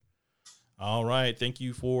All right. Thank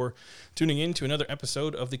you for tuning in to another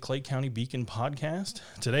episode of the Clay County Beacon podcast.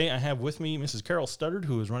 Today I have with me Mrs. Carol Studdard,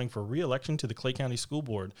 who is running for re-election to the Clay County School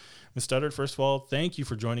Board. Ms. Studdard, first of all, thank you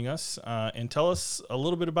for joining us and tell us a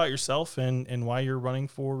little bit about yourself and why you're running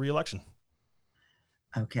for re-election.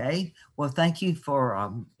 Okay. Well, thank you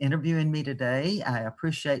for interviewing me today. I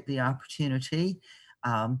appreciate the opportunity.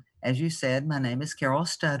 As you said, my name is Carol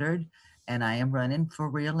Studdard, and I am running for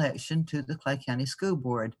re-election to the Clay County School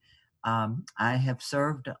Board. I have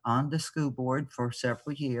served on the school board for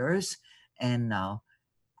several years, and I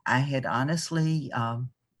had honestly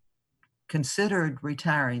considered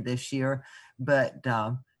retiring this year, but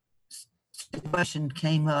situation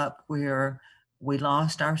came up where we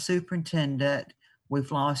lost our superintendent.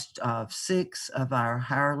 We've lost 6 of our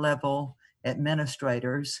higher level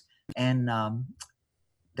administrators, and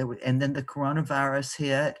and then the coronavirus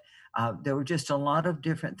hit. There were just a lot of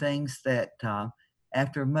different things that,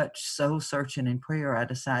 after much soul searching and prayer, I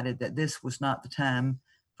decided that this was not the time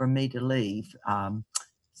for me to leave.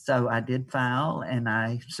 So I did file, and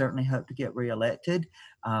I certainly hope to get reelected.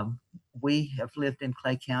 We have lived in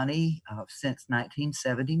Clay County since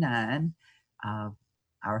 1979.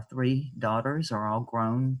 Our 3 daughters are all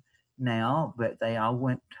grown now, but they all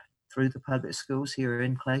went through the public schools here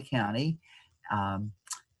in Clay County.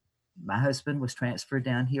 My husband was transferred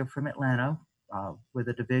down here from Atlanta with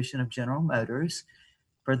a division of General Motors.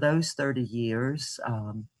 For those 30 years,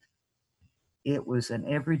 it was an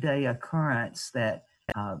everyday occurrence that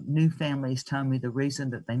new families told me the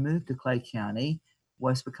reason that they moved to Clay County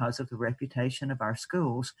was because of the reputation of our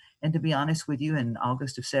schools. And to be honest with you, in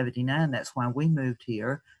August of 79, that's why we moved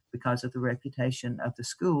here, because of the reputation of the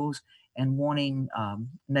schools and wanting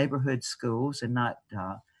neighborhood schools and not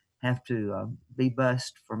have to be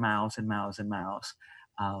bused for miles and miles and miles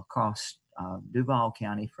across Duval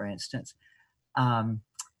County, for instance.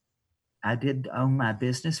 I did own my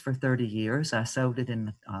business for 30 years. I sold it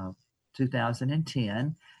in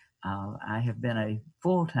 2010. I have been a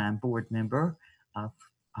full-time board member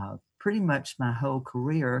pretty much my whole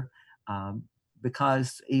career,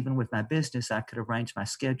 because even with my business, I could arrange my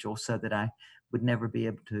schedule so that I would never be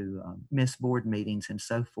able to miss board meetings and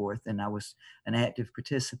so forth. And I was an active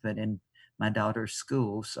participant in my daughter's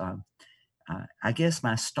schools. I guess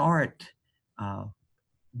my start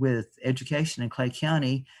with education in Clay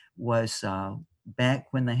County was back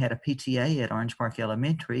when they had a PTA at Orange Park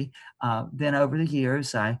Elementary. Then over the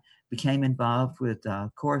years, I became involved with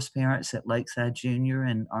chorus parents at Lakeside Junior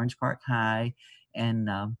and Orange Park High. And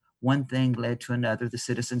one thing led to another, the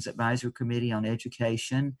Citizens Advisory Committee on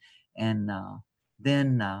Education. And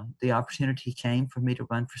then the opportunity came for me to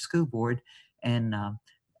run for school board. And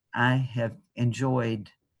I have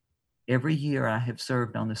enjoyed every year I have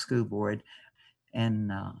served on the school board.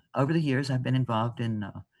 And over the years, I've been involved in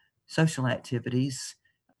social activities.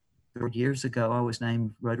 Years ago, I was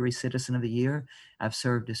named Rotary Citizen of the Year. I've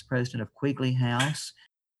served as president of Quigley House.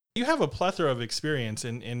 You have a plethora of experience,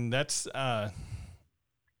 and that's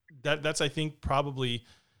that's I think probably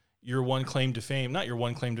your one claim to fame. Not your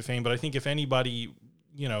one claim to fame, but I think if anybody,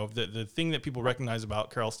 the thing that people recognize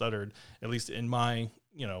about Carol Studdard, at least in my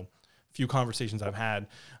few conversations I've had,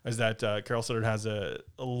 is that Carol Studdard has a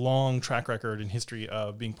long track record and history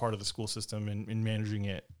of being part of the school system and managing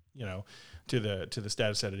it, to the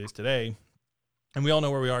status that it is today. And we all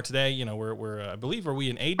know where we are today. We're I believe, are we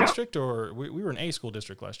an A district, or we were an A school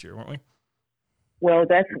district last year, weren't we? Well,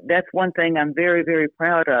 that's one thing I'm very, very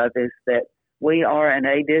proud of, is that we are an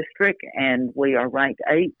A district, and we are ranked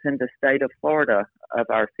 8th in the state of Florida of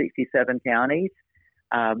our 67 counties.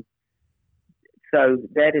 So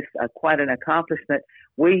that is quite an accomplishment.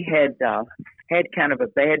 We had kind of a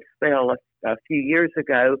bad spell a few years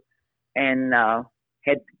ago, and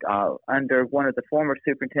had under one of the former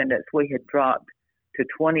superintendents, we had dropped to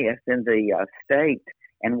 20th in the state,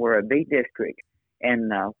 and we're a B district.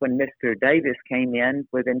 And when Mr. Davis came in,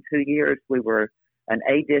 within 2 years, we were an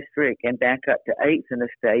A district and back up to 8th in the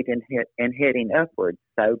state and heading upwards.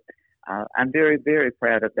 So I'm very, very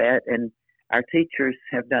proud of that. And our teachers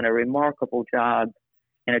have done a remarkable job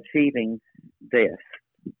in achieving this.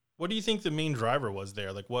 What do you think the main driver was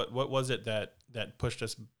there? Like, what was it that pushed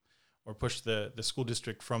us, or pushed the school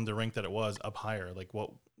district from the rank that it was up higher? Like,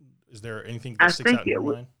 what is there anything that sticks out in your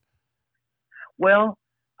mind? Well,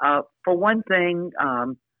 for one thing,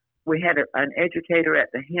 we had an educator at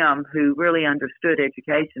the helm who really understood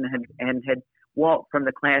education and had walked from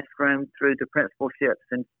the classroom through the principalships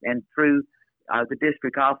and through the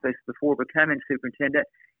district office before becoming superintendent.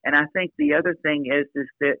 And I think the other thing is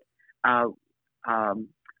that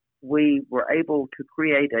we were able to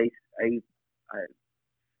create a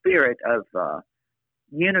spirit of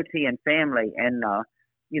unity and family, and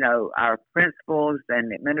our principals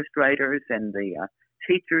and administrators and the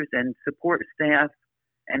teachers and support staff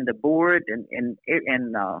and the board and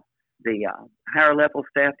the higher level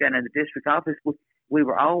staff down in the district office. We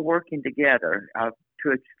were all working together to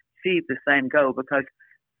achieve the same goal, because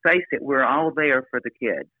face it, we're all there for the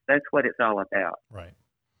kids. That's what it's all about. Right.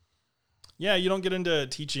 Yeah, you don't get into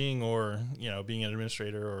teaching or, being an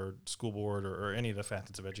administrator or school board or any of the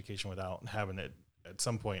facets of education without having it at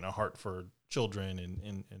some point a heart for children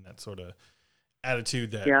and that sort of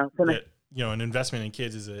attitude that, an investment in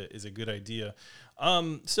kids is a good idea.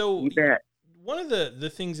 So you bet. One of the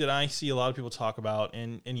things that I see a lot of people talk about,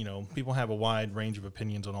 and people have a wide range of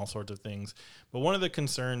opinions on all sorts of things, but one of the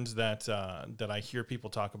concerns that I hear people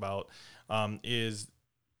talk about is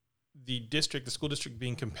the school district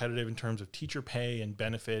being competitive in terms of teacher pay and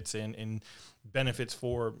benefits and benefits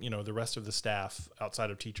for, the rest of the staff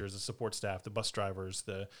outside of teachers, the support staff, the bus drivers,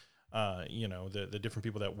 the different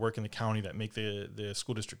people that work in the county that make the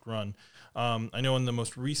school district run. I know in the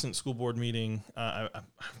most recent school board meeting, I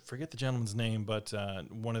forget the gentleman's name, but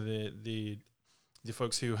one of the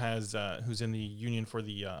folks who's in the union for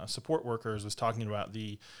the support workers was talking about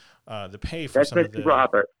the pay for some of the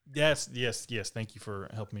Robert. Yes. Thank you for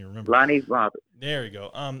helping me remember. Lonnie Robert. There you go.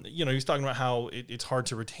 He was talking about how it's hard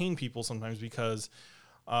to retain people sometimes because,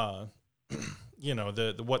 what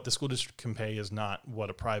the school district can pay is not what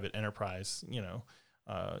a private enterprise,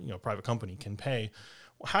 private company can pay.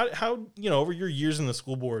 How over your years in the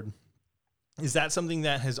school board, is that something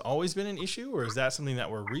that has always been an issue, or is that something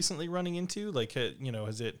that we're recently running into? Like,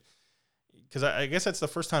 has it? Because I guess that's the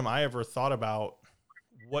first time I ever thought about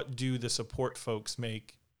what do the support folks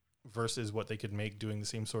make versus what they could make doing the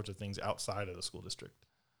same sorts of things outside of the school district.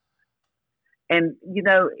 And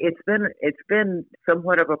it's been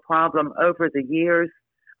somewhat of a problem over the years,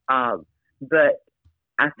 but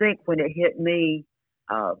I think when it hit me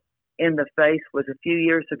in the face was a few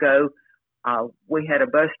years ago. We had a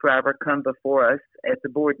bus driver come before us at the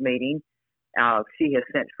board meeting. She has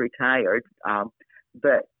since retired,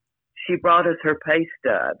 but she brought us her pay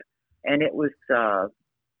stub, and it was a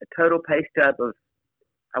total pay stub of,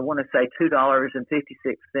 I want to say,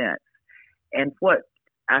 $2.56. And what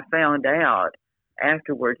I found out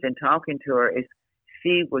afterwards in talking to her is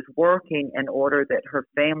she was working in order that her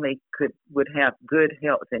family would have good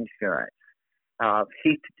health insurance.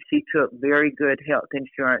 She took very good health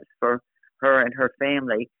insurance for her and her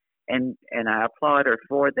family, and I applaud her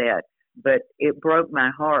for that. But it broke my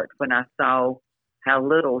heart when I saw how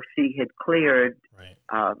little she had cleared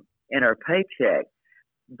in her paycheck.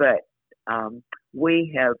 But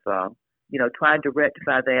we have, tried to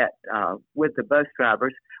rectify that with the bus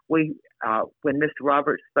drivers. When Mr.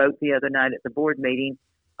 Roberts spoke the other night at the board meeting,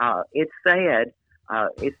 it's sad.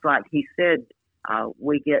 It's like he said,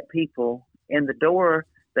 we get people in the door.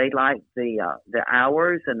 They like the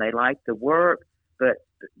hours and they like the work, but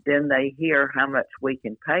then they hear how much we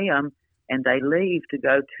can pay them, and they leave to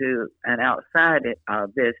go to an outside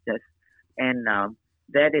business. And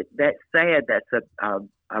that's sad. That's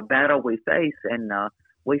a battle we face, and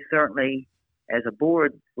we certainly, as a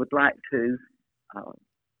board, would like to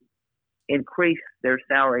increase their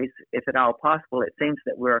salaries if at all possible. It seems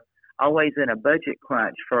that we're always in a budget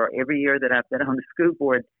crunch. For every year that I've been on the school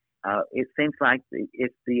board, it seems like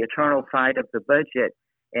it's the eternal fight of the budget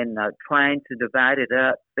and trying to divide it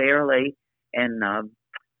up fairly. And, of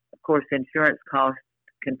course, insurance costs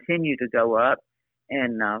continue to go up.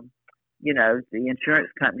 And, the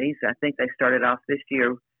insurance companies, I think they started off this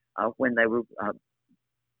year when they were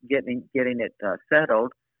getting it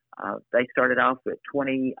settled. They started off with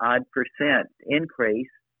 20-odd%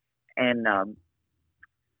 increase. And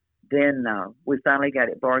then we finally got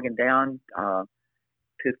it bargained down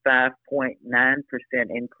to 5.9%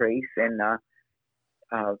 increase. And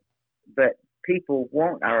but people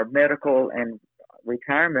want our medical and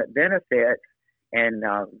retirement benefits, and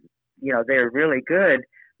they're really good.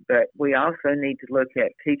 But we also need to look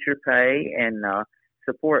at teacher pay and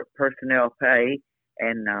support personnel pay.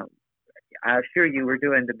 And I assure you, we're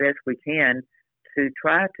doing the best we can to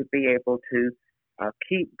try to be able to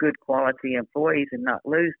keep good quality employees and not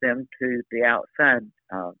lose them to the outside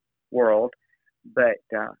world. But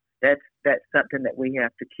that's something that we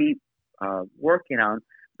have to keep working on.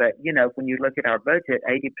 But, when you look at our budget,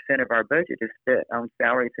 80% of our budget is spent on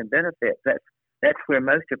salaries and benefits. That's where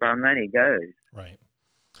most of our money goes. Right.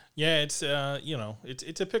 Yeah, it's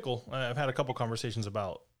it's a pickle. I've had a couple conversations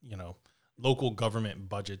about local government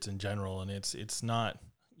budgets in general, and it's not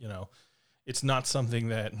it's not something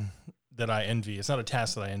that I envy. It's not a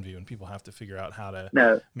task that I envy when people have to figure out how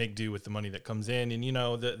to make do with the money that comes in. And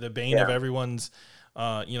the bane of everyone's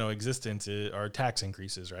existence are tax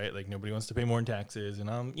increases, right? Like nobody wants to pay more in taxes, and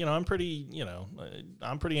I'm pretty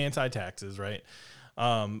anti-taxes, right?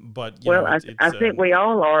 But I think we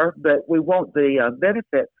all are, but we want the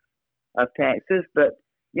benefits of taxes, but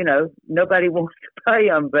nobody wants to pay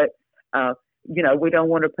them. But we don't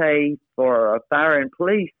want to pay for fire and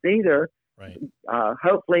police either. Right.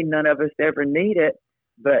 Hopefully, none of us ever need it,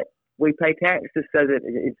 but we pay taxes so that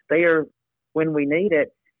it's there when we need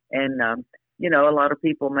it. And a lot of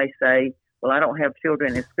people may say, "Well, I don't have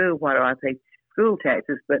children in school. Why do I pay school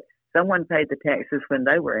taxes?" But someone paid the taxes when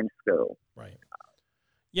they were in school. Right.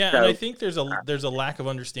 Yeah, and I think there's a lack of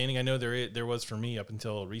understanding. I know there was for me up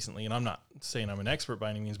until recently, and I'm not saying I'm an expert by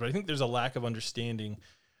any means, but I think there's a lack of understanding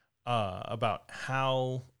about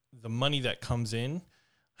how the money that comes in,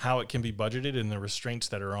 how it can be budgeted, and the restraints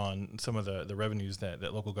that are on some of the revenues that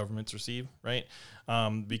local governments receive, right?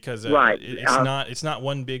 Because it's not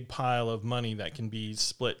one big pile of money that can be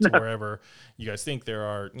split to wherever you guys think. There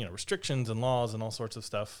are restrictions and laws and all sorts of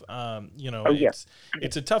stuff.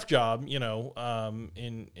 It's a tough job,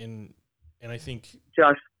 and I think,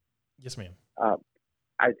 Josh. Yes, ma'am.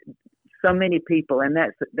 So many people, and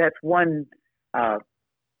that's one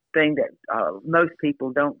thing that most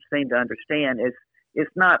people don't seem to understand is.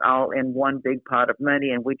 It's not all in one big pot of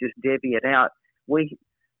money and we just divvy it out. We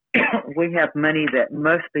have money that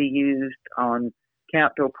must be used on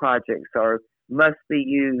capital projects or must be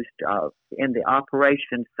used in the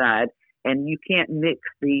operation side, and you can't mix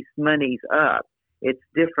these monies up. It's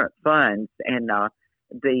different funds, and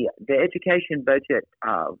the education budget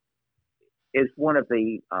is one of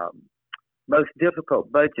the most difficult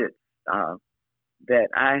budgets that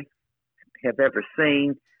I have ever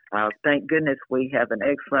seen. Thank goodness we have an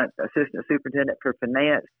excellent assistant superintendent for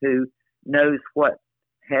finance who knows what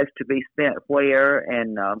has to be spent where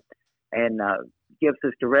and gives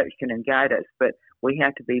us direction and guidance. But we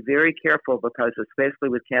have to be very careful because, especially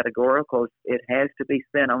with categoricals, it has to be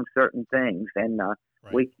spent on certain things, and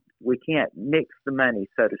right. we can't mix the money,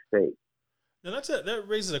 so to speak. Now that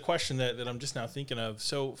raises a question that I'm just now thinking of.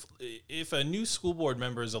 So, if a new school board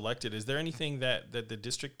member is elected, is there anything that the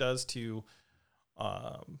district does to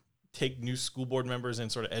take new school board members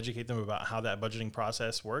and sort of educate them about how that budgeting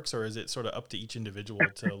process works, or is it sort of up to each individual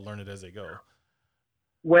to learn it as they go?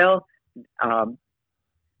 Well,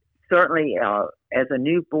 certainly as a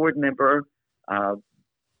new board member,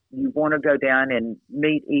 you want to go down and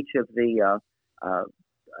meet each of the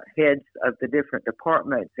heads of the different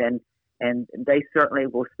departments, and they certainly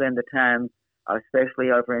will spend the time,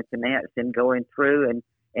 especially over in finance, and going through and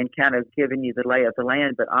kind of giving you the lay of the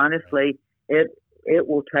land. But honestly, it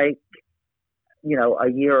will take, a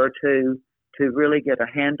year or two to really get a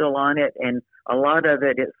handle on it. And a lot of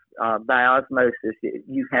it is by osmosis.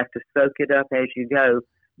 You have to soak it up as you go,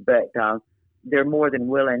 but they're more than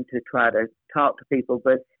willing to try to talk to people.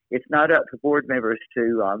 But it's not up to board members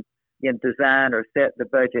to design or set the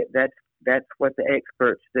budget. That's what the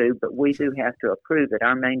experts do, but we do have to approve it.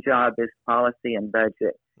 Our main job is policy and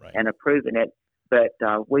budget, right, and approving it. But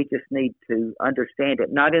we just need to understand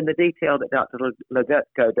it, not in the detail that Dr.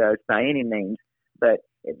 Legutko does by any means, but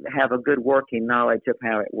have a good working knowledge of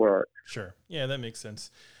how it works. Sure. Yeah, that makes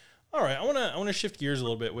sense. All right. I want to shift gears a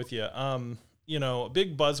little bit with you. A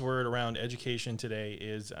big buzzword around education today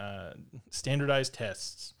is standardized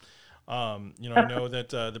tests. I know that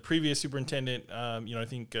the previous superintendent, I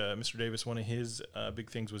think Mr. Davis, one of his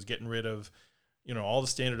big things was getting rid of all the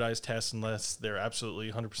standardized tests unless they're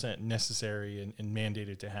absolutely 100% necessary and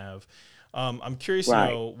mandated to have. I'm curious to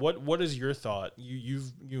know what is your thought?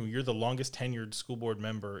 You're the longest tenured school board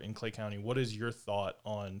member in Clay County. What is your thought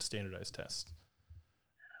on standardized tests?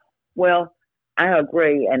 Well, I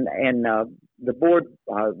agree, and the board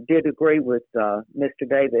did agree with Mr.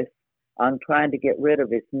 Davis on trying to get rid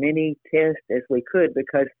of as many tests as we could,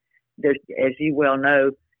 because there's, as you well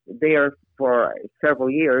know, there for several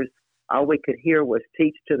years, all we could hear was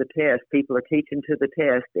teach to the test. People are teaching to the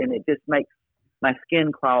test, and it just makes my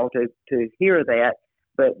skin crawl to hear that.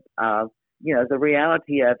 But, the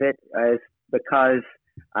reality of it is because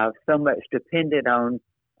so much depended on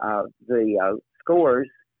the scores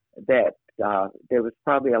that there was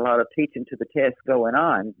probably a lot of teaching to the test going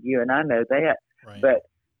on. You and I know that. Right. But,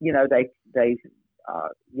 they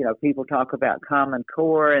people talk about Common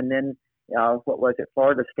Core, and then what was it,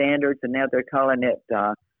 Florida Standards, and now they're calling it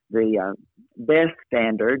the BEST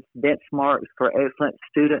standards, benchmarks for excellent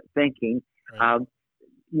student thinking. Right.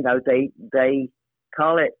 They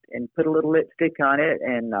call it and put a little lipstick on it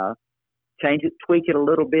and change it, tweak it a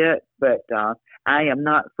little bit. But I am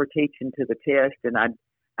not for teaching to the test, and I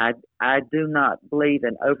do not believe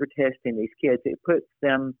in over testing these kids. It puts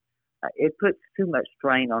them it puts too much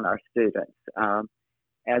strain on our students.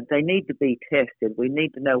 They need to be tested. We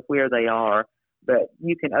need to know where they are, but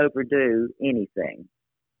you can overdo anything.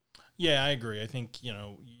 Yeah, I agree. I think, you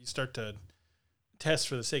start to test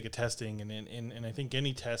for the sake of testing, and I think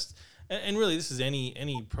any test, and really this is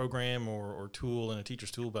any program or tool in a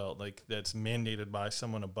teacher's tool belt, like that's mandated by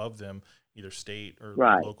someone above them, either state or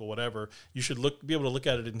local, whatever. You should be able to look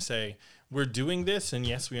at it and say, we're doing this, and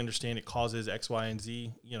yes, we understand it causes X, Y, and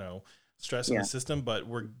Z, stress in the system, but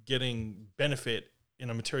we're getting benefit in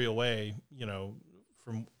a material way,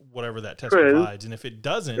 from whatever that test provides. And if it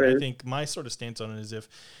doesn't, I think my sort of stance on it is if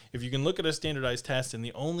you can look at a standardized test and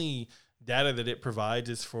the only data that it provides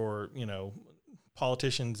is for,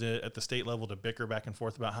 politicians at the state level to bicker back and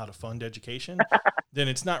forth about how to fund education, then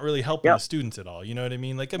it's not really helping the students at all. You know what I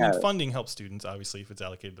mean? Like, funding helps students, obviously, if it's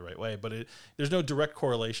allocated the right way, but there's no direct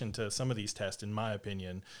correlation to some of these tests, in my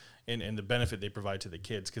opinion, and the benefit they provide to the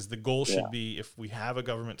kids. Because the goal should be, if we have a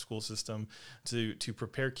government school system, to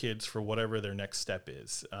prepare kids for whatever their next step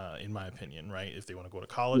is, in my opinion, right? If they want to go to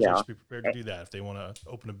college, they should be prepared to do that. If they want to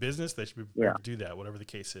open a business, they should be prepared to do that, whatever the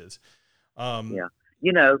case is.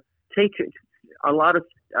 Teachers,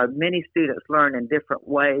 many students learn in different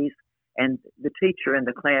ways, and the teacher in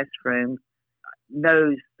the classroom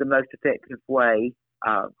knows the most effective way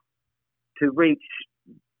to reach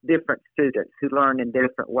different students who learn in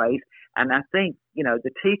different ways. And I think,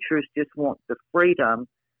 the teachers just want the freedom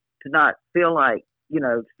to not feel like,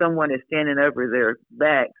 someone is standing over their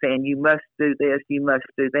back saying, you must do this, you must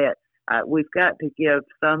do that. We've got to give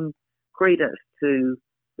some credence to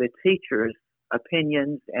the teachers'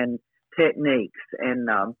 opinions and techniques. And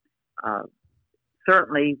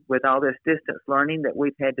certainly with all this distance learning that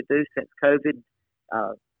we've had to do since COVID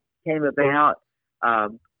came about, I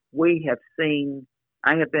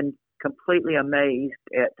have been completely amazed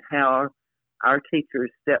at how our teachers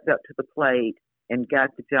stepped up to the plate and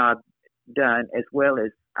got the job done, as well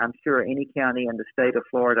as I'm sure any county in the state of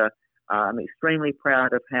Florida. I'm extremely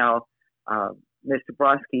proud of how Mr.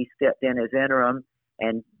 Brodsky stepped in as interim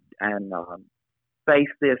and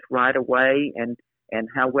faced this right away, and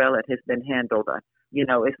how well it has been handled.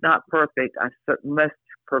 It's not perfect. I must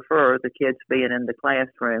prefer the kids being in the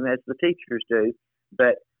classroom as the teachers do,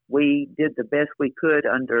 but we did the best we could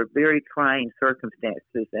under very trying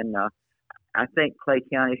circumstances, and I think Clay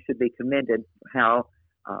County should be commended how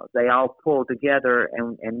they all pulled together,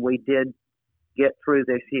 and we did get through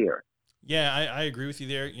this year. Yeah, I agree with you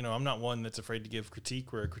there. I'm not one that's afraid to give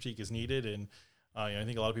critique where critique is needed, and I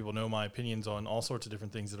think a lot of people know my opinions on all sorts of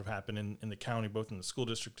different things that have happened in the county, both in the school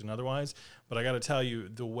district and otherwise. But I got to tell you,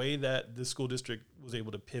 the way that the school district was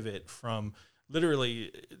able to pivot from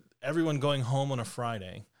literally everyone going home on a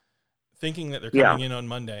Friday, thinking that they're coming in on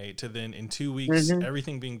Monday, to then in 2 weeks,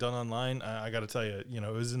 everything being done online, I got to tell you,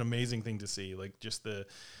 it was an amazing thing to see, like just the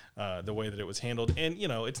way that it was handled. And,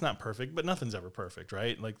 it's not perfect, but nothing's ever perfect,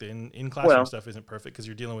 right? Like the in-classroom stuff isn't perfect because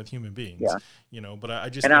you're dealing with human beings, but I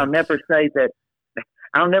just... And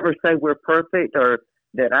I'll never say we're perfect or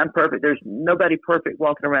that I'm perfect. There's nobody perfect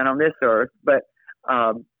walking around on this earth, but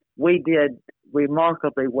we did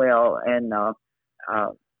remarkably well. And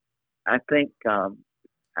I think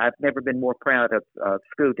I've never been more proud of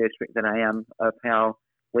school district than I am of how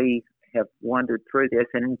we have wandered through this.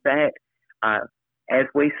 And in fact, as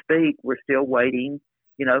we speak, we're still waiting,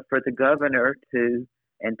 for the governor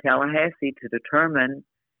and Tallahassee to determine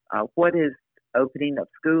what is opening of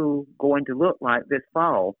school going to look like this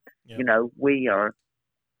fall. Yep. We are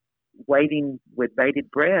waiting with bated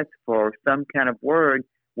breath for some kind of word.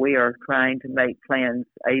 We are trying to make plans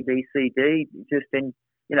A, B, C, D, just in,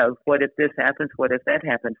 what if this happens? What if that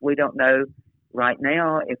happens? We don't know right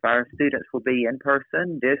now if our students will be in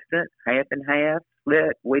person, distance, half and half,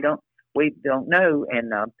 split. We don't know.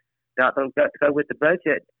 And Dr. Gutko with the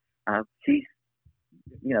budget,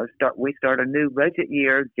 we start a new budget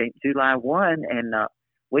year July 1, and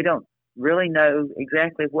we don't really know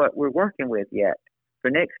exactly what we're working with yet for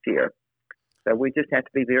next year. So we just have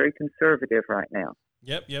to be very conservative right now.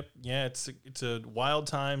 Yep. Yeah, it's a wild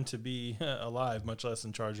time to be alive, much less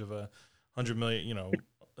in charge of a $100 million,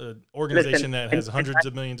 organization that has hundreds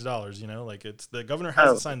of millions of dollars. Like it's the governor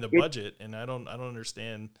has assigned the budget, and I don't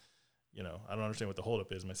understand. I don't understand what the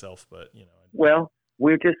holdup is myself, but Well,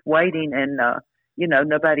 we're just waiting, and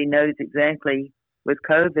nobody knows exactly with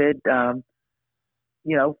COVID.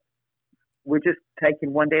 We're just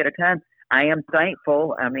taking one day at a time. I am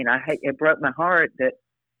thankful. I mean, it broke my heart that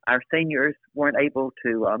our seniors weren't able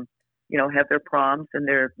to, have their proms and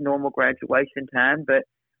their normal graduation time. But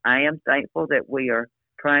I am thankful that we are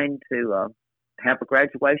trying to have a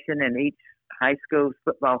graduation in each high school's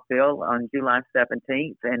football field on July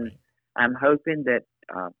 17th. And I'm hoping that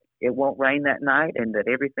it won't rain that night and that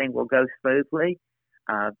everything will go smoothly.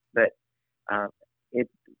 But uh, it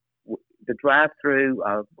the drive-through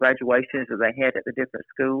graduations that they had at the different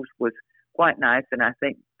schools was quite nice, and I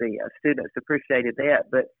think the students appreciated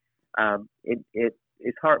that. But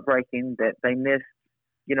it's heartbreaking that they missed,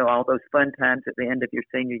 all those fun times at the end of your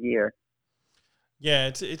senior year. Yeah,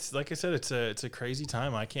 it's like I said, it's a crazy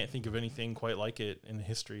time. I can't think of anything quite like it in the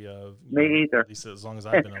history of me either. At least as long as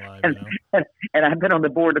I've been alive. And I've been on the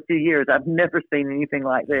board a few years. I've never seen anything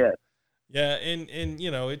like that. Yeah, and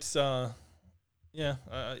it's I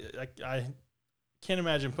can't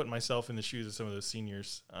imagine putting myself in the shoes of some of those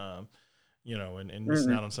seniors, and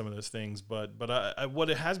missing out on some of those things. But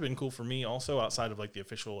what it has been cool for me also, outside of like the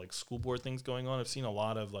official like school board things going on, I've seen a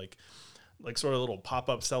lot of like sort of little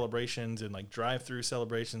pop-up celebrations and like drive-through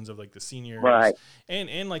celebrations of like the seniors, right?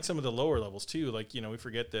 And like some of the lower levels too. Like, we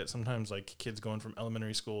forget that sometimes like kids going from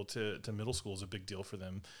elementary school to middle school is a big deal for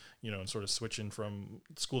them, and sort of switching from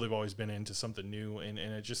school they've always been in to something new. And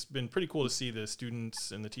it's just been pretty cool to see the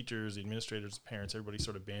students and the teachers, the administrators, the parents, everybody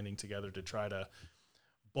sort of banding together to try to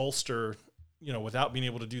bolster, without being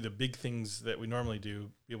able to do the big things that we normally do,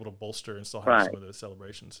 be able to bolster and still have some of those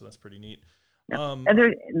celebrations. So that's pretty neat. And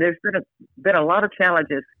there's been a lot of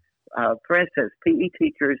challenges. For instance, PE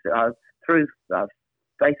teachers through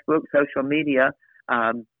Facebook, social media,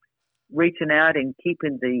 reaching out and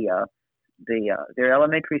keeping their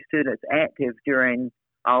elementary students active during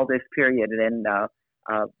all this period, and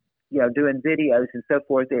doing videos and so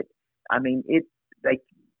forth. The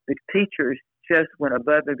teachers just went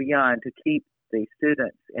above and beyond to keep the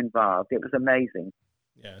students involved. It was amazing.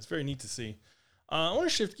 Yeah, it's very neat to see. I want to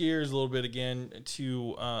shift gears a little bit again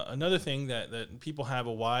to another thing that people have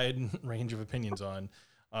a wide range of opinions on,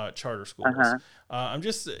 charter schools. I'm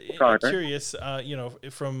just curious,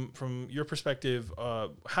 from your perspective,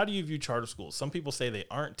 how do you view charter schools? Some people say they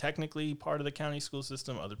aren't technically part of the county school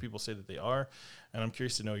system. Other people say that they are. And I'm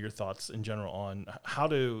curious to know your thoughts in general on how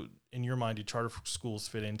in your mind, do charter schools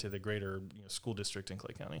fit into the greater school district in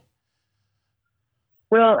Clay County?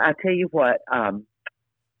 Well, I tell you what,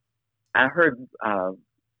 I heard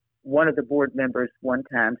one of the board members one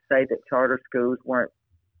time say that charter schools weren't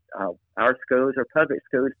our schools or public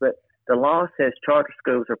schools, but the law says charter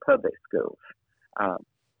schools are public schools.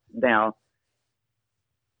 Now,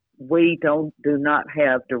 we do not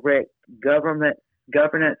have direct governance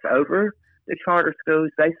over the charter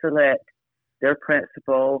schools. They select their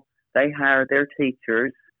principal, they hire their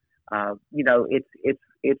teachers.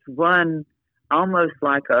 It's run almost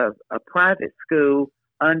like a private school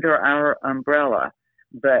under our umbrella,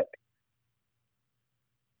 but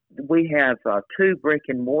we have 2 brick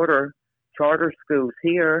and mortar charter schools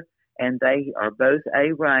here, and they are both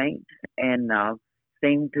A ranked and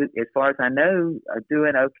seem to, as far as I know, are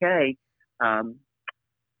doing okay. I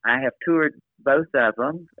have toured both of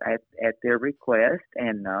them at their request,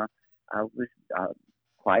 and I was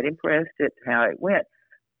quite impressed at how it went.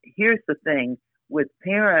 Here's the thing with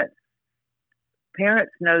parents.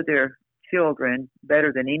 Parents know their children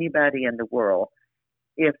better than anybody in the world.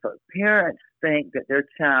 If parents think that their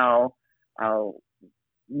child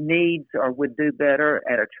needs or would do better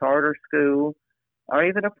at a charter school or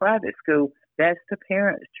even a private school, that's the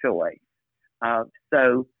parent's choice.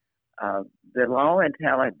 So the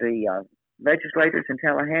legislators in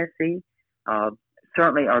Tallahassee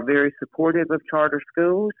certainly are very supportive of charter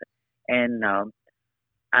schools, and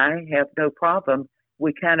I have no problem.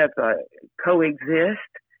 We kind of coexist.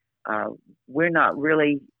 We're not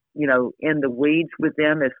really, in the weeds with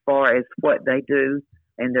them as far as what they do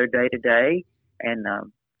in their day to day. And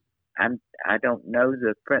I don't know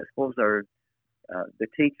the principals or the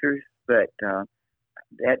teachers, but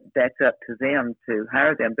that's up to them to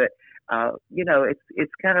hire them. But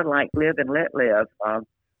it's kind of like live and let live.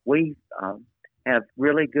 We have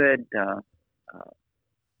really good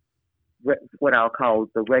what I'll call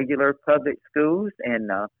the regular public schools,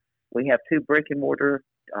 and we have 2 brick and mortar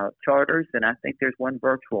charters, and I think there's 1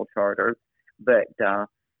 virtual charter. But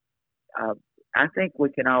I think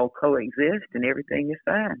we can all coexist, and everything is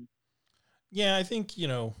fine. Yeah, I think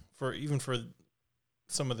for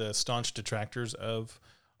some of the staunch detractors of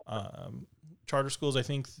charter schools, I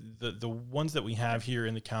think the ones that we have here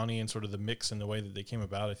in the county and sort of the mix and the way that they came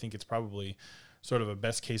about, I think it's probably sort of a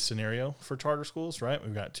best case scenario for charter schools, right?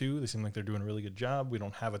 We've got 2. They seem like they're doing a really good job. We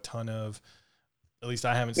don't have a ton of, at least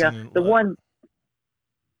I haven't seen. The one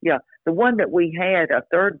that we had, a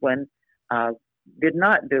third one, did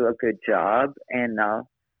not do a good job, and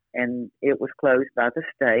it was closed by the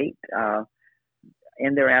state.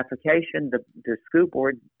 In their application, the school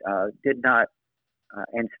board did not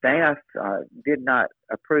and staff did not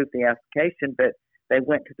approve the application, but they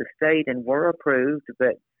went to the state and were approved.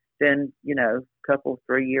 But then, a couple,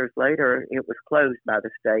 3 years later, it was closed by the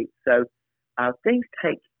state. So things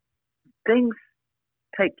take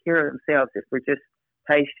care of themselves if we're just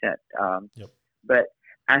patient. Yep. But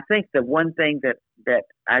I think the one thing that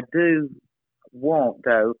I do want,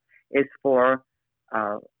 though, is for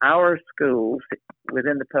our schools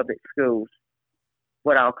within the public schools,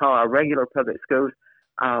 what I'll call our regular public schools,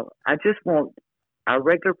 I just want our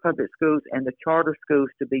regular public schools and the charter schools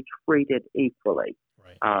to be treated equally.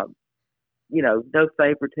 Right. No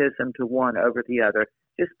favoritism to one over the other.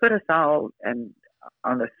 Just put us all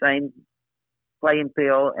on the same playing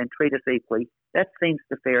field and treat us equally. That seems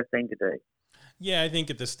the fair thing to do. Yeah, I think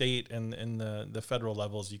at the state and the federal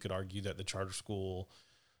levels, you could argue that the charter school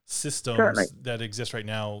systems Certainly. that exist right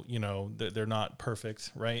now, they're not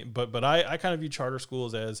perfect, right? But I kind of view charter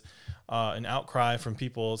schools as an outcry from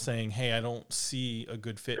people saying, hey, I don't see a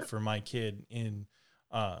good fit for my kid in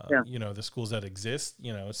the schools that exist.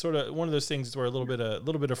 It's sort of one of those things where a little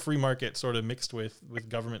bit of free market sort of mixed with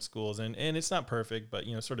government schools, and it's not perfect, but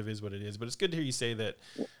sort of is what it is. But it's good to hear you say that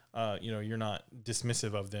you're not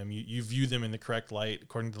dismissive of them. You view them in the correct light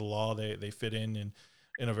according to the law. They fit in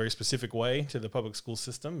a very specific way to the public school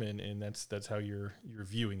system, and that's how you're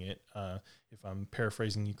viewing it. If I'm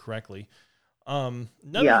paraphrasing you correctly. I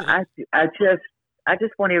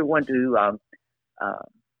just want everyone to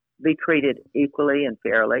be treated equally and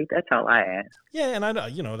fairly. That's all I ask. Yeah, and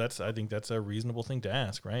I think that's a reasonable thing to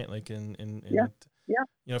ask, right? Like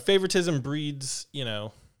favoritism breeds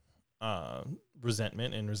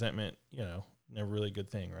resentment, and resentment, never really a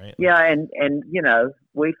good thing, right? Yeah, and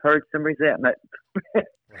we've heard some resentment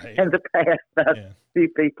right. in the past about a few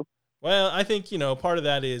people. Well, I think part of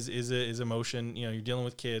that is emotion. You're dealing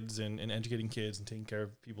with kids and educating kids and taking care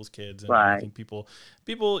of people's kids, and right. I think people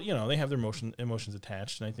they have their emotions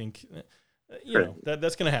attached, and I think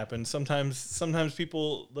that's going to happen. Sometimes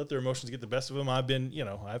people let their emotions get the best of them.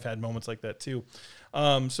 I've had moments like that too.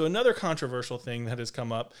 So another controversial thing that has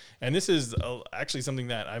come up, and this is actually something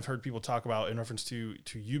that I've heard people talk about in reference to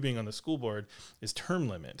you being on the school board, is term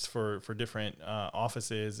limits for different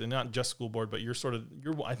offices, and not just school board, but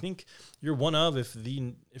I think you're one of, if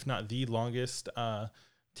not the longest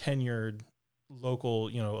tenured local,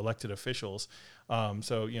 elected officials.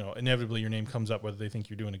 So inevitably your name comes up whether they think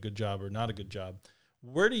you're doing a good job or not a good job.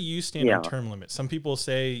 Where do you stand on term limits? Some people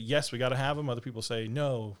say, yes, we got to have them. Other people say,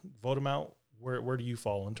 no, vote them out. Where do you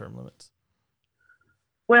fall on term limits?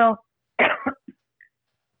 Well,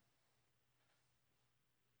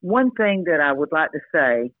 one thing that I would like to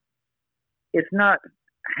say is not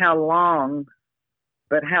how long,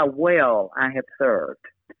 but how well I have served.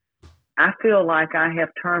 I feel like I have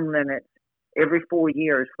term limits every 4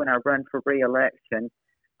 years when I run for re-election.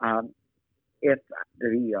 If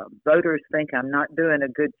the voters think I'm not doing a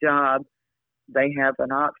good job, they have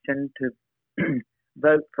an option to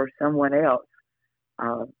vote for someone else.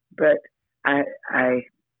 But I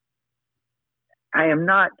am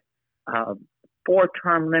not for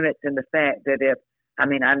term limits in the fact that I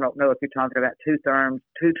don't know if you're talking about two terms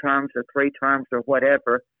or 3 terms or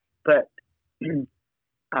whatever, but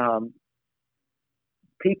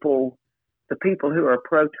the people who are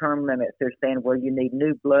pro-term limits, they're saying, well, you need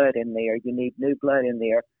new blood in there.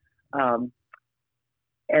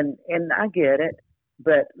 And I get it,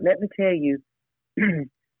 but let me tell you,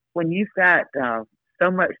 when you've got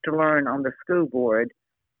so much to learn on the school board,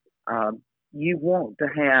 you want to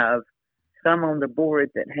have some on the board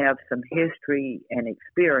that have some history and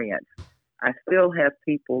experience. I still have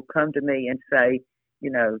people come to me and say,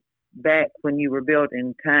 back when you were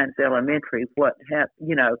building Tynes Elementary, what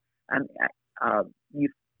happened,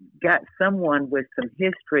 you've got someone with some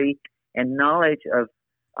history and knowledge of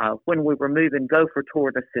when we were moving gopher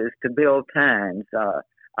tortoises to build Tynes,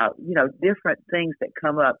 different things that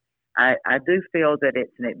come up. I do feel that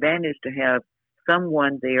it's an advantage to have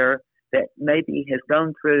someone there that maybe has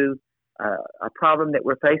gone through a problem that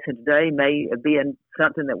we're facing today, may have been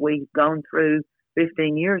something that we've gone through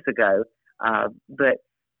 15 years ago. But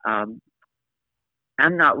I'm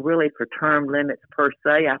not really for term limits per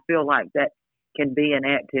se. I feel like that can be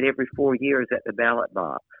enacted every 4 years at the ballot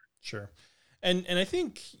box. Sure. And I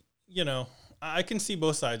think, I can see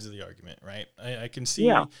both sides of the argument, right? I can see.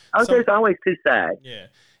 Yeah. There's always two sides. Yeah.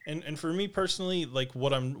 And for me personally, like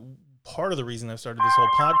part of the reason I've started this whole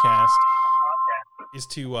podcast is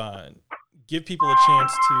to give people a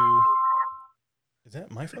chance to. Is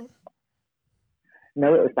that my phone?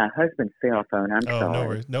 No, it was my husband's cell phone. I'm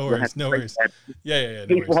sorry. No worries. Yeah.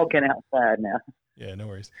 He's walking outside now. Yeah, no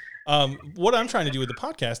worries. What I'm trying to do with the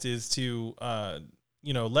podcast is to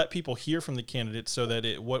let people hear from the candidates so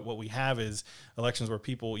that what we have is elections where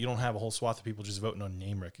you don't have a whole swath of people just voting on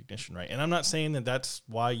name recognition, right? And I'm not saying that that's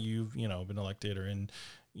why you've, been elected or in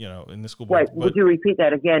the school board. Wait, would you repeat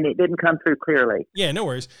that again? It didn't come through clearly. Yeah, no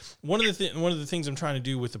worries. One of the things I'm trying to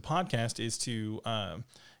do with the podcast is to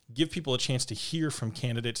give people a chance to hear from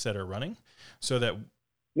candidates that are running so that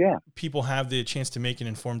people have the chance to make an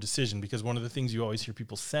informed decision, because one of the things you always hear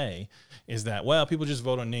people say is that, well, people just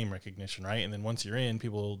vote on name recognition, right? And then once you're in,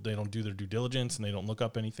 they don't do their due diligence and they don't look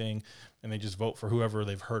up anything and they just vote for whoever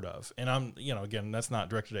they've heard of. And I'm, again, that's not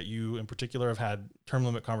directed at you in particular. I've had term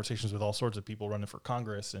limit conversations with all sorts of people running for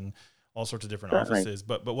Congress and all sorts of different offices.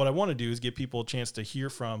 But what I want to do is give people a chance to hear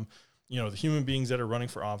from, the human beings that are running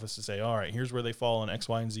for office to say, all right, here's where they fall on X,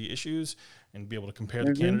 Y, and Z issues, and be able to compare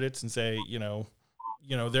the candidates and say,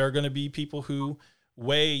 there are going to be people who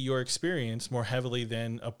weigh your experience more heavily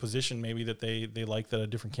than a position maybe that they like that a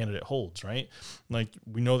different candidate holds, right? Like,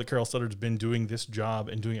 we know that Carol Studdard's been doing this job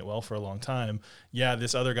and doing it well for a long time. Yeah,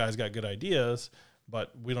 this other guy's got good ideas,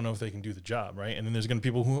 but we don't know if they can do the job, right? And then there's going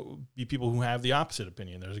to be people who have the opposite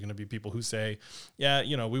opinion. There's going to be people who say, yeah,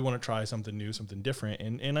 we want to try something new, something different.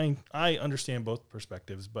 And I understand both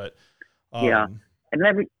perspectives, but and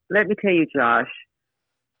let me tell you, Josh,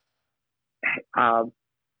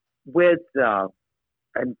 with a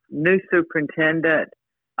new superintendent,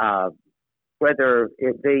 whether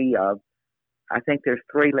it be, I think there's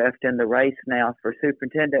 3 left in the race now for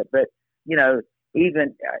superintendent, but,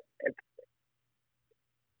 even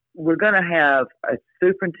we're going to have a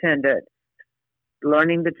superintendent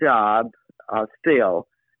learning the job still.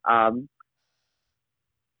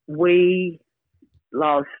 We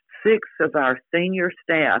lost 6 of our senior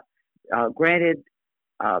staff. Granted,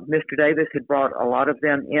 Mr. Davis had brought a lot of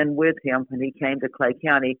them in with him when he came to Clay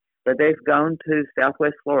County, but they've gone to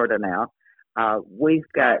Southwest Florida now.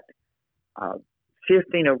 We've got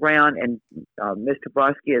shifting around, and Mr.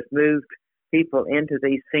 Brodsky has moved people into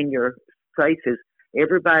these senior places.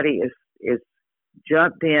 Everybody is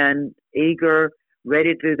jumped in, eager,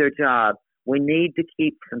 ready to do their job. We need to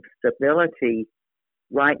keep some stability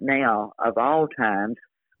right now of all times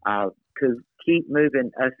to keep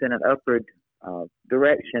moving us in an upward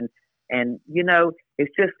direction. And,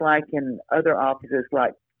 it's just like in other offices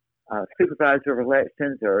like supervisor of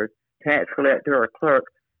elections or tax collector or clerk.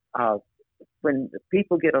 When the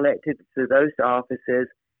people get elected to those offices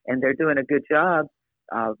and they're doing a good job,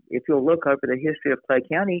 if you'll look over the history of Clay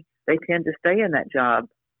County, they tend to stay in that job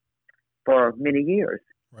for many years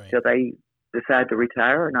till they decide to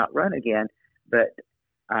retire or not run again. But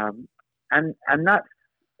I'm not,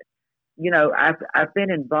 I've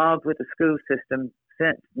been involved with the school system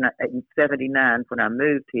since 1979 when I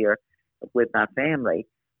moved here with my family.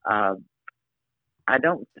 I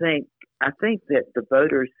think that the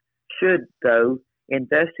voters should, though,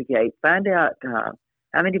 investigate, find out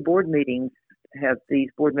how many board meetings have these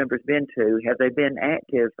board members been to? Have they been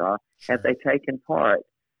active? Have they taken part?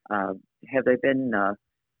 Have they been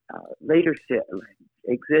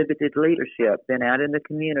exhibited leadership, been out in the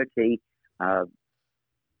community? I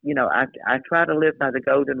try to live by the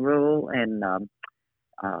golden rule and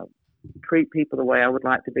treat people the way I would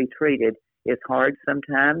like to be treated. It's hard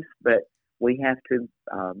sometimes, but we have to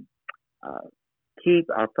keep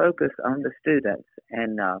our focus on the students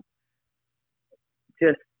and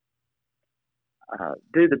just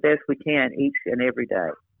do the best we can each and every day.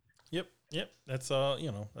 Yep. That's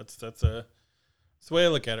that's the way I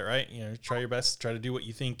look at it, right? Try your best, try to do what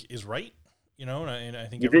you think is right. And I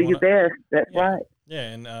think you do your best. That's right. Yeah,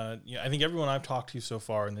 and I think everyone I've talked to so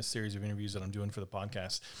far in this series of interviews that I'm doing for the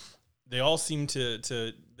podcast, they all seem to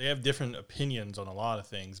they have different opinions on a lot of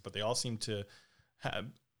things, but they all seem to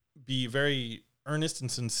be very earnest and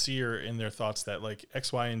sincere in their thoughts that like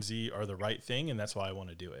X, Y, and Z are the right thing, and that's why I want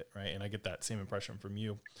to do it, right? And I get that same impression from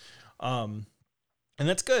you, and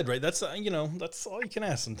that's good, right? That's that's all you can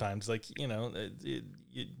ask sometimes. Like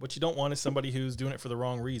what you don't want is somebody who's doing it for the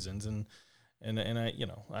wrong reasons, and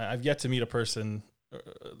I've yet to meet a person,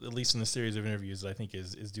 at least in the series of interviews, that I think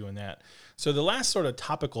is doing that. So the last sort of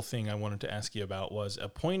topical thing I wanted to ask you about was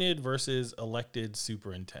appointed versus elected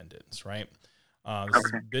superintendents, right?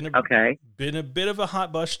 Been a bit of a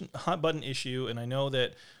hot button issue, and I know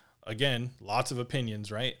that, again, lots of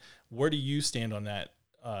opinions, right? Where do you stand on that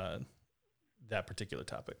that particular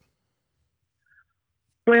topic?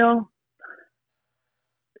 Well,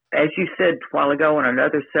 as you said a while ago on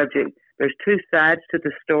another subject, there's 2 sides to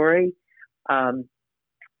the story. The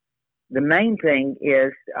main thing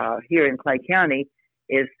is here in Clay County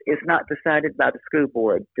is not decided by the school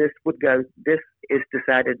board. This is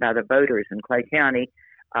decided by the voters in Clay County.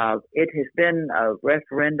 It has been a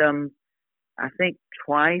referendum I think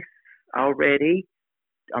twice already,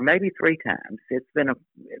 or maybe three times. It's been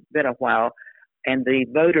a while, and the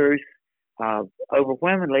voters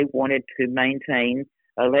overwhelmingly wanted to maintain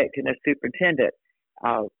electing a superintendent.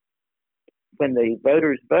 Uh, when the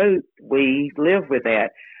voters vote, we live with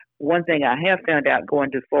that. One thing I have found out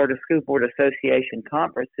going to Florida School Board Association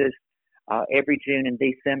conferences every June and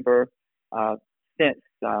December uh, since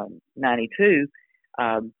 '92,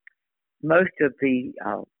 um, most of the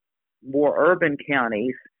more urban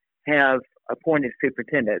counties have appointed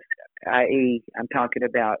superintendents, i.e., I'm talking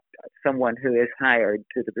about someone who is hired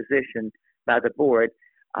to the position by the board.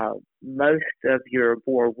 Most of your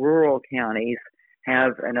more rural counties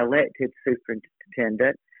have an elected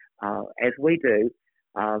superintendent, as we do.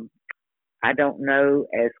 Um, I don't know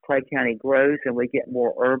as Clay County grows and we get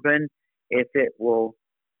more urban if it will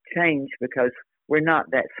change because we're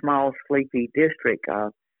not that small, sleepy district.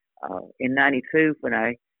 In '92, when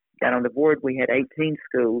I got on the board, we had 18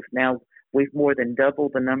 schools. Now we've more than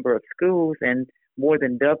doubled the number of schools and more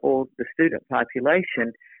than doubled the student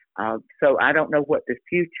population. So I don't know what the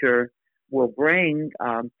future will bring.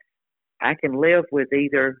 I can live with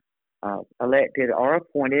either elected or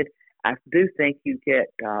appointed. I do think you get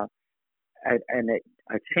a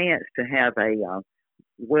chance to have a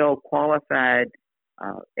well qualified,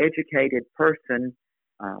 educated person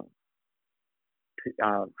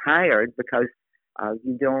hired because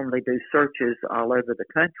you normally do searches all over the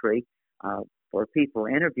country for people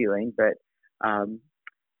interviewing, but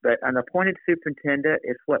an appointed superintendent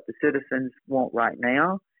is what the citizens want right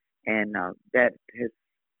now, and that has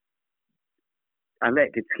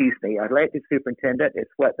elected superintendent is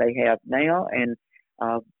what they have now, and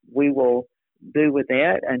we will do with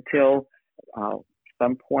that until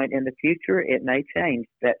some point in the future it may change.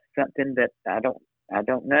 That's something that I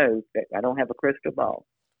don't know. That I don't have a crystal ball.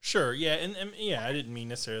 Sure, yeah, and yeah, I didn't mean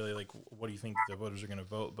necessarily like what do you think the voters are going to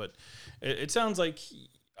vote, but it sounds like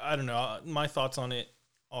I don't know. My thoughts on it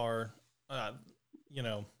are, you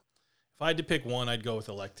know, if I had to pick one, I'd go with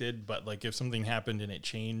elected. But like if something happened and it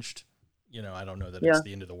changed, you know, I don't know that it's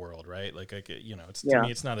the end of the world, right? Like you know, to me,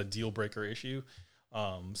 it's not a deal breaker issue.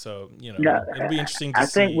 So you know, no, it'll be interesting to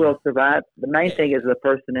see. I think we'll survive. The main thing is the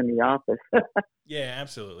person in the office. Yeah,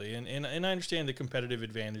 absolutely, and I understand the competitive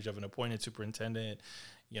advantage of an appointed superintendent.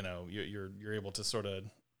 You know, you're able to sort of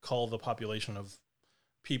cull the population of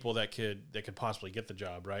people that could possibly get the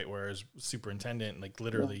job, right? Whereas superintendent, like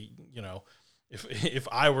literally, you know, if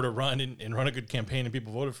I were to run and run a good campaign and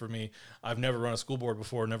people voted for me, I've never run a school board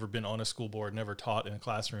before, never been on a school board, never taught in a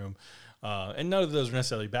classroom, and none of those are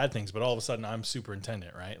necessarily bad things. But all of a sudden, I'm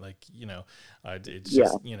superintendent, right? Like you know, it's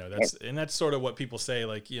just you know that's sort of what people say.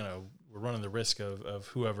 Like you know, we're running the risk of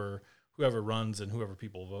whoever runs and whoever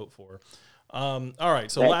people vote for. All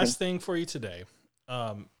right. So last thing for you today.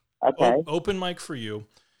 Okay. Open mic for you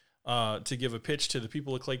to give a pitch to the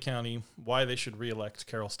people of Clay County why they should reelect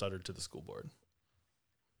Carol Studdard to the school board.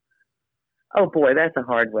 Oh boy, that's a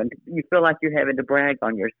hard one. You feel like you're having to brag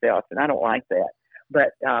on yourself, and I don't like that. But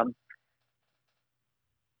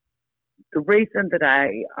the reason that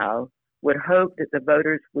I would hope that the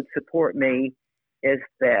voters would support me is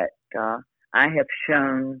that I have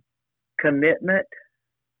shown commitment,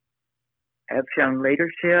 I have shown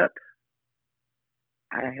leadership,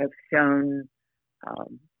 I have shown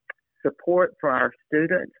support for our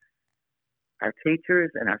students, our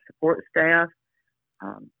teachers, and our support staff.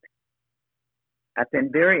 I've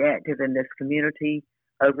been very active in this community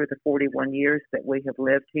over the 41 years that we have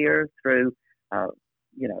lived here through,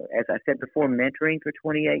 you know, as I said before, mentoring for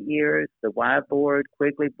 28 years, the Y Board,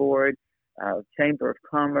 Quigley Board, Chamber of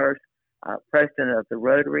Commerce, president of the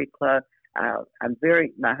Rotary Club.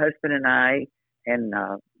 My husband and I, and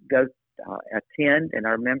go attend and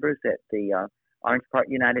are members at the Orange Park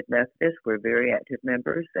United Methodist. We're very active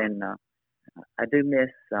members, and I do miss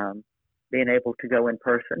being able to go in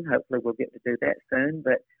person. Hopefully we'll get to do that soon.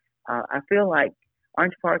 But I feel like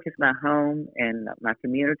Orange Park is my home and my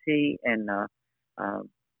community, and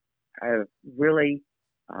I really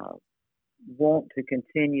want to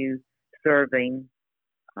continue serving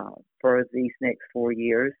for these next 4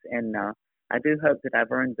 years. And I do hope that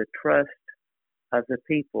I've earned the trust of the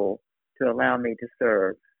people to allow me to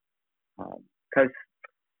serve, because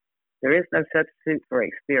there is no substitute for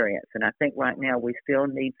experience. And I think right now we still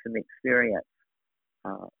need some experience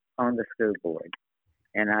on the school board.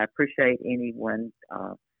 And I appreciate anyone,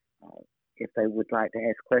 if they would like to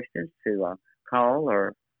ask questions, to call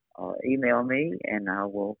or email me, and I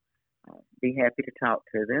will be happy to talk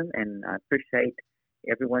to them. And I appreciate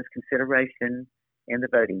everyone's consideration in the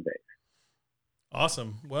voting booth.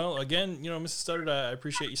 Awesome. Well, again, Mrs. Studdard, I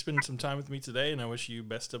appreciate you spending some time with me today, and I wish you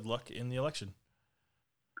best of luck in the election.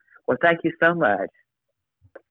 Well, thank you so much.